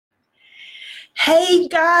Hey,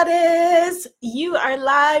 Goddess, you are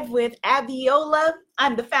live with Abiola.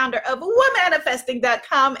 I'm the founder of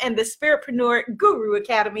womanifesting.com and the Spiritpreneur Guru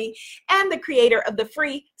Academy and the creator of the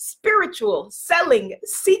free Spiritual Selling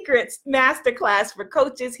Secrets Masterclass for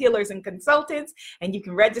coaches, healers, and consultants. And you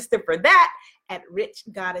can register for that at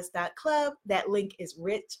richgoddess.club. That link is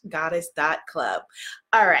richgoddess.club.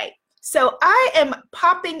 All right. So I am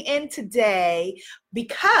popping in today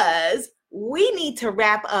because we need to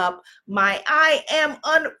wrap up my I Am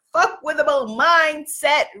Unfuckwithable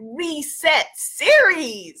Mindset Reset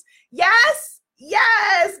series. Yes,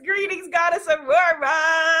 yes. Greetings, Goddess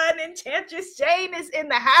Aurora. Enchantress Jane is in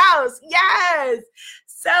the house. Yes.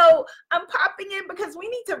 So I'm popping in because we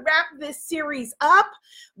need to wrap this series up.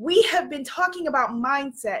 We have been talking about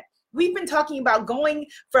mindset. We've been talking about going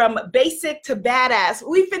from basic to badass.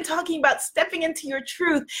 We've been talking about stepping into your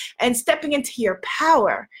truth and stepping into your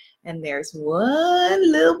power. And there's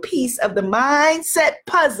one little piece of the mindset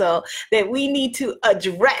puzzle that we need to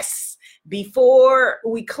address before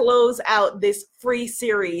we close out this free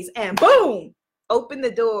series. And boom, open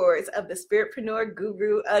the doors of the Spiritpreneur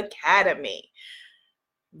Guru Academy.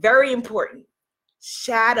 Very important.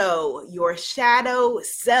 Shadow, your shadow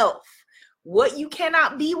self. What you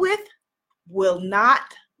cannot be with will not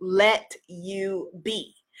let you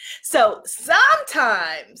be. So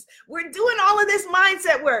sometimes we're doing all of this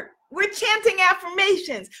mindset work. We're chanting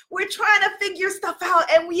affirmations. We're trying to figure stuff out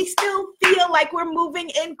and we still feel like we're moving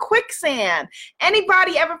in quicksand.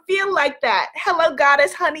 Anybody ever feel like that? Hello,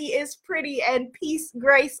 Goddess. Honey is pretty and peace,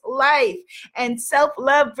 grace, life. And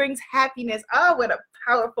self-love brings happiness. Oh, what a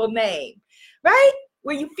powerful name, right?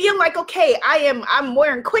 Where you feel like, okay, I'm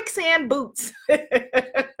wearing quicksand boots.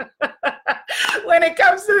 When it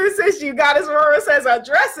comes to this issue, Goddess Aurora says,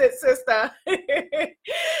 address it, sister.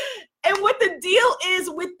 And what the deal is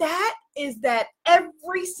with that is that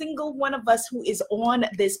every single one of us who is on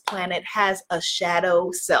this planet has a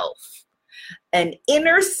shadow self, an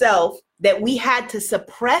inner self that we had to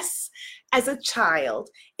suppress as a child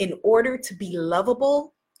in order to be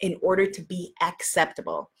lovable, in order to be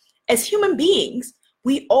acceptable. As human beings,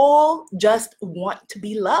 we all just want to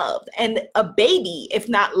be loved. And a baby, if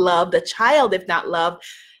not loved, a child, if not loved,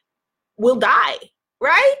 will die,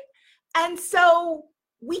 right? And so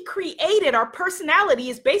we created, our personality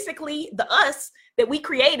is basically the us that we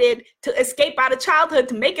created to escape out of childhood,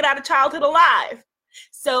 to make it out of childhood alive.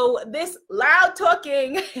 So this loud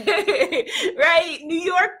talking, right, New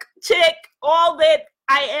York chick, all that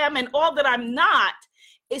I am and all that I'm not,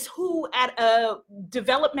 is who at a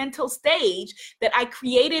developmental stage that I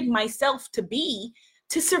created myself to be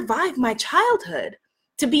to survive my childhood,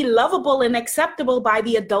 to be lovable and acceptable by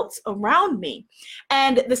the adults around me.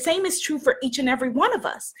 And the same is true for each and every one of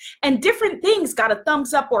us. And different things got a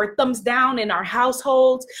thumbs up or a thumbs down in our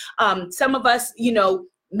households. Some of us,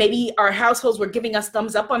 maybe our households were giving us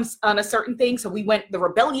thumbs up on a certain thing. So we went the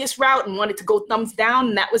rebellious route and wanted to go thumbs down.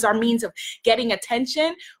 And that was our means of getting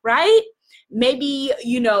attention, right? Maybe,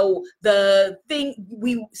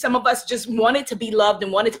 some of us just wanted to be loved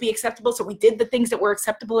and wanted to be acceptable. So we did the things that were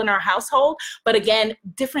acceptable in our household. But again,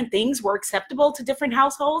 different things were acceptable to different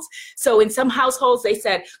households. So in some households, they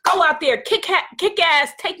said, go out there, kick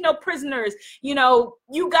ass, take no prisoners, you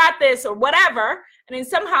got this or whatever. And in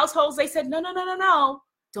some households, they said, no.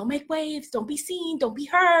 Don't make waves. Don't be seen. Don't be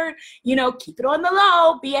heard. Keep it on the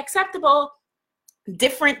low. Be acceptable.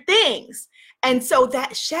 Different things. And so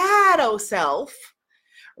that shadow self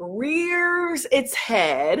rears its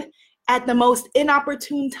head at the most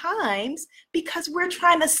inopportune times because we're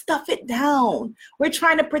trying to stuff it down. We're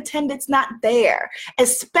trying to pretend it's not there,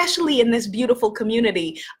 especially in this beautiful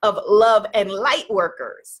community of love and light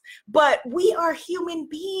workers. But we are human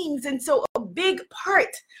beings. And so a big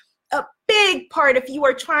part, if you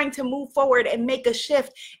are trying to move forward and make a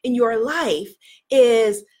shift in your life,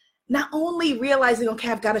 is not only realizing, okay,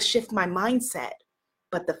 I've got to shift my mindset,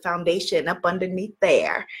 but the foundation up underneath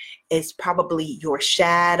there is probably your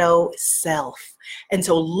shadow self. And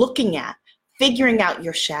so figuring out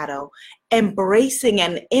your shadow, embracing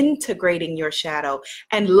and integrating your shadow,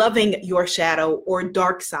 and loving your shadow or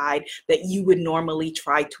dark side that you would normally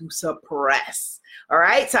try to suppress. All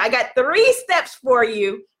right, so I got 3 steps for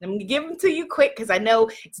you. I'm going to give them to you quick because I know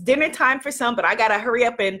it's dinner time for some, but I got to hurry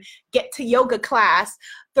up and get to yoga class.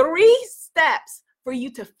 3 steps for you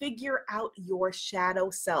to figure out your shadow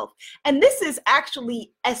self. And this is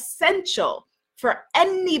actually essential for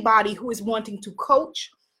anybody who is wanting to coach,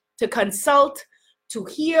 to consult, to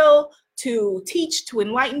heal, to teach, to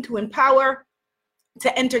enlighten, to empower,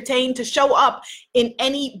 to entertain, to show up in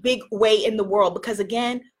any big way in the world. Because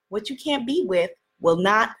again, what you can't be with will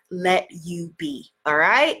not let you be. All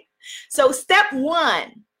right? So step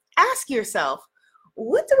one, ask yourself,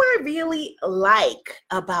 what do I really like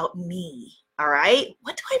about me? All right.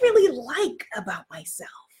 What do I really like about myself?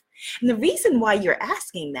 And the reason why you're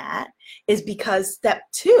asking that is because step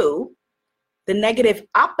two, the negative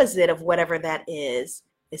opposite of whatever that is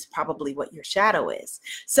probably what your shadow is.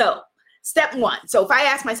 So step one. So if I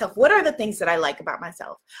ask myself, what are the things that I like about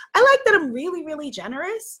myself? I like that I'm really, really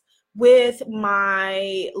generous with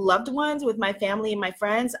my loved ones, with my family and my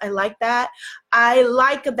friends. I like that. I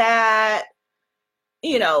like that,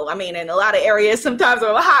 you know, I mean, in a lot of areas, sometimes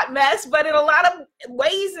I'm a hot mess, but in a lot of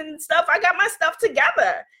ways and stuff, I got my stuff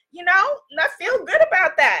together, you know, and I feel good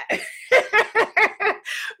about that.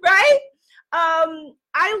 Right?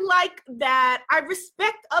 I like that I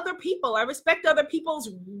respect other people. I respect other people's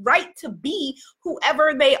right to be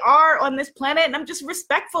whoever they are on this planet. And I'm just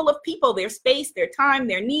respectful of people, their space, their time,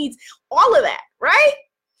 their needs, all of that, right?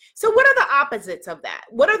 So what are the opposites of that?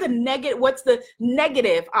 What's the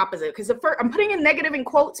negative opposite? Because I'm putting in negative in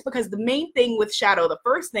quotes because the main thing with shadow, the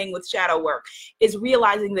first thing with shadow work is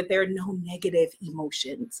realizing that there are no negative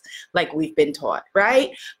emotions like we've been taught,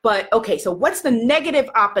 right? But okay, so what's the negative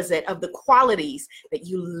opposite of the qualities that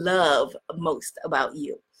you love most about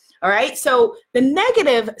you? All right. So the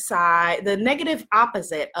negative side, the negative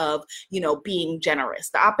opposite of, you know, being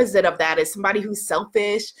generous, the opposite of that is somebody who's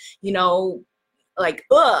selfish, you know,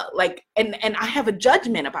 and I have a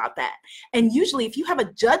judgment about that. And usually if you have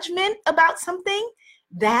a judgment about something,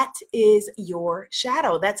 that is your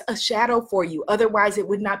shadow. That's a shadow for you. Otherwise, it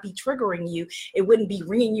would not be triggering you. It wouldn't be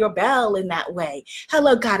ringing your bell in that way.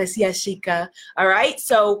 Hello, Goddess Yashika. All right.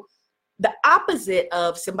 So the opposite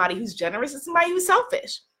of somebody who's generous is somebody who's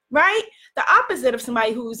selfish. Right? The opposite of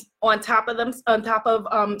somebody who's on top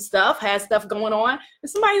of stuff, has stuff going on,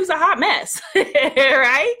 is somebody who's a hot mess,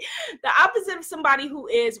 right? The opposite of somebody who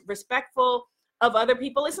is respectful of other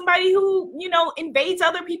people is somebody who, you know, invades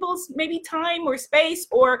other people's maybe time or space,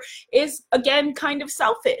 or is, again, kind of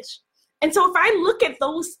selfish. And so if I look at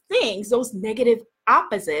those things, those negative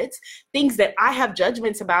opposites, things that I have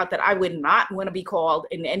judgments about that I would not want to be called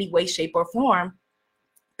in any way, shape, or form,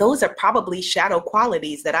 those are probably shadow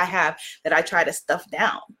qualities that I have that I try to stuff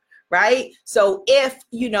down, right? So if,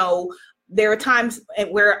 you know, there are times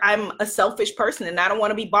where I'm a selfish person and I don't want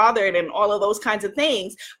to be bothered and all of those kinds of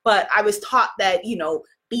things, but I was taught that, you know,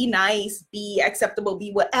 be nice, be acceptable, be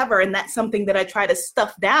whatever, and that's something that I try to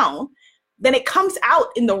stuff down, then it comes out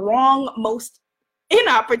in the wrong, most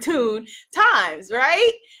inopportune times,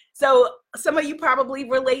 right? So some of you probably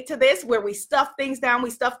relate to this, where we stuff things down,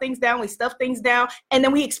 and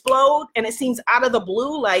then we explode, and it seems out of the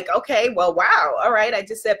blue, like, okay, well, wow, all right, I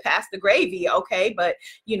just said pass the gravy, okay, but,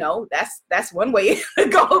 you know, that's one way to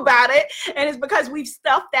go about it, and it's because we've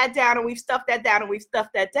stuffed that down,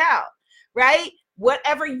 right?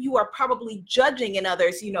 Whatever you are probably judging in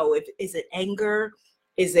others, you know, is it anger?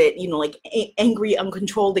 Is it, you know, like angry,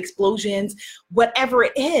 uncontrolled explosions? Whatever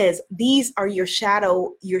it is, these are your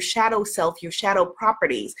shadow self, your shadow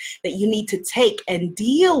properties that you need to take and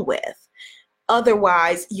deal with.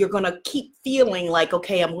 Otherwise, you're going to keep feeling like,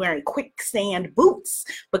 okay, I'm wearing quicksand boots,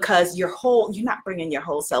 because you're not bringing your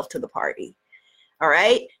whole self to the party. All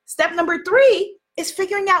right. Step number 3 is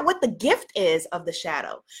figuring out what the gift is of the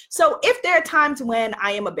shadow. So if there are times when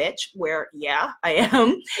I am a bitch, where, yeah, I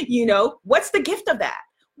am, you know, what's the gift of that?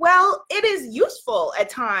 Well, it is useful at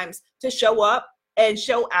times to show up and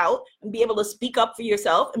show out and be able to speak up for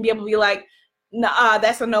yourself and be able to be like, nah,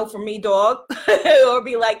 that's a no for me, dog. Or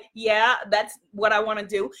be like, yeah, that's what I want to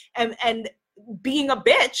do. And being a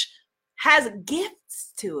bitch has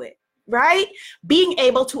gifts to it, right? Being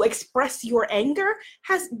able to express your anger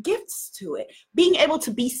has gifts to it. Being able to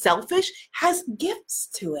be selfish has gifts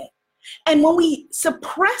to it. And when we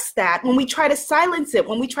suppress that, when we try to silence it,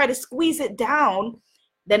 when we try to squeeze it down,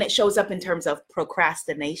 then it shows up in terms of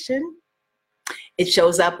procrastination. It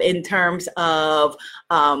shows up in terms of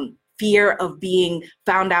fear of being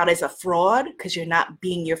found out as a fraud because you're not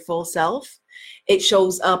being your full self. It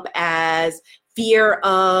shows up as fear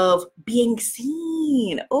of being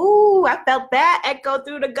seen. Oh, I felt that echo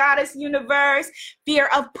through the goddess universe. Fear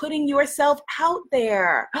of putting yourself out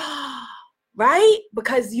there, right?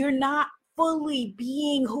 Because you're not fully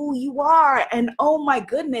being who you are. And oh my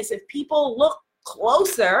goodness, if people look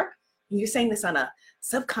closer, and you're saying this on a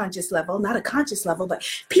subconscious level, not a conscious level, but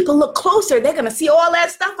people look closer, they're going to see all that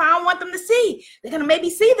stuff I don't want them to see. They're going to maybe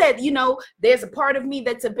see that, you know, there's a part of me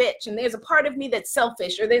that's a bitch, and there's a part of me that's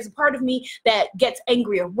selfish, or there's a part of me that gets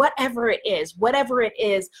angry, or whatever it is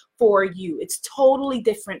for you. It's totally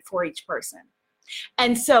different for each person.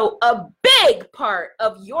 And so a big part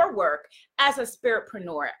of your work as a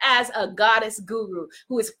spiritpreneur, as a goddess guru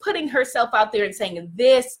who is putting herself out there and saying,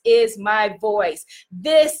 this is my voice.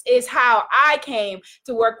 This is how I came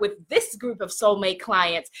to work with this group of soulmate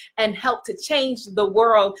clients and help to change the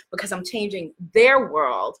world because I'm changing their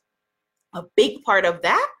world. A big part of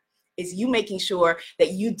that is you making sure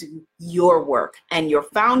that you do your work, and your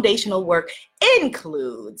foundational work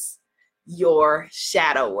includes your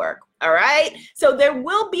shadow work. All right. So there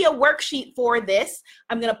will be a worksheet for this.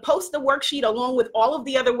 I'm going to post the worksheet along with all of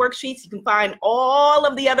the other worksheets. You can find all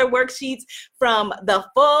of the other worksheets from the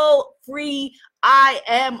full free I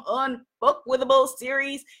Am Unfuckwithable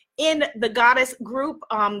series in the goddess group,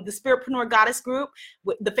 the Spiritpreneur Goddess group,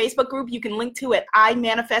 the Facebook group you can link to at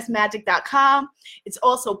imanifestmagic.com. It's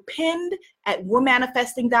also pinned at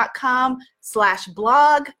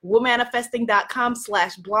womanifesting.com/blog,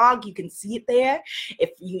 womanifesting.com/blog. You can see it there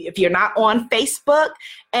if you're not on Facebook.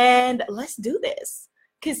 And let's do this,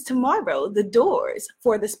 because tomorrow the doors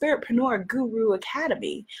for the Spiritpreneur Guru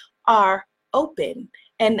Academy are open.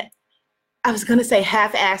 And I was going to say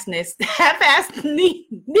half-assness. Half-ass need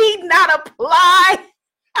not apply.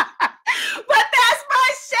 But that's my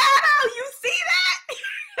shadow. You see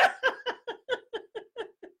that?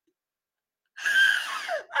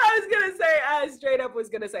 I straight up was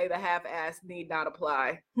going to say the half-ass need not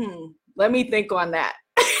apply. Let me think on that.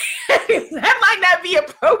 That might not be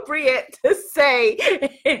appropriate to say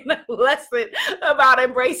in a lesson about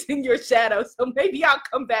embracing your shadow. So maybe I'll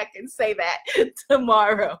come back and say that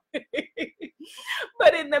tomorrow.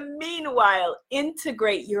 But in the meanwhile,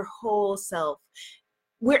 integrate your whole self.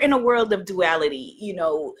 We're in a world of duality,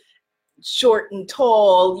 short and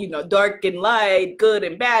tall, dark and light, good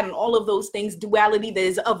and bad, and all of those things. Duality that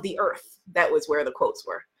is of the earth. That was where the quotes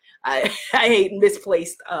were. I hate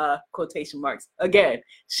misplaced quotation marks. Again,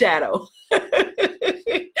 shadow. All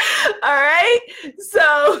right.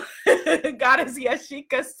 So Goddess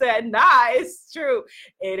Yashika said, nah, it's true.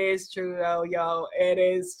 It is true though, yo. It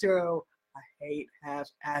is true. I hate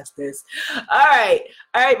half-assed this. All right,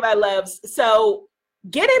 my loves. So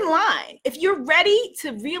get in line. If you're ready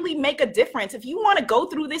to really make a difference, if you want to go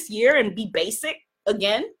through this year and be basic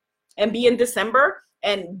again and be in December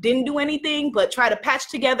and didn't do anything but try to patch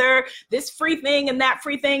together this free thing and that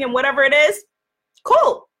free thing and whatever it is,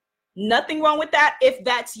 cool. Nothing wrong with that if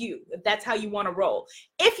that's you, if that's how you want to roll.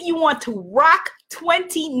 If you want to rock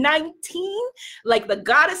 2019 like the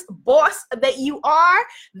goddess boss that you are,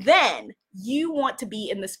 then you want to be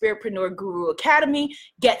in the Spiritpreneur Guru Academy.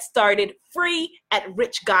 Get started free at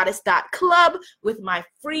richgoddess.club with my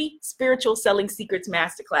free Spiritual Selling Secrets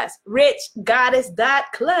Masterclass,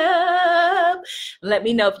 richgoddess.club. Let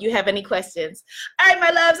me know if you have any questions. All right,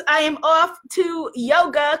 my loves, I am off to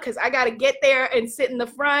yoga because I got to get there and sit in the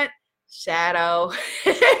front. Shadow.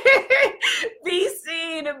 Be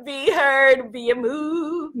seen, be heard, be a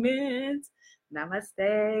movement.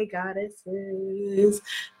 Namaste, goddesses.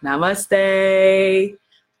 Namaste.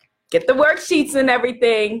 Get the worksheets and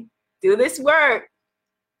everything. Do this work.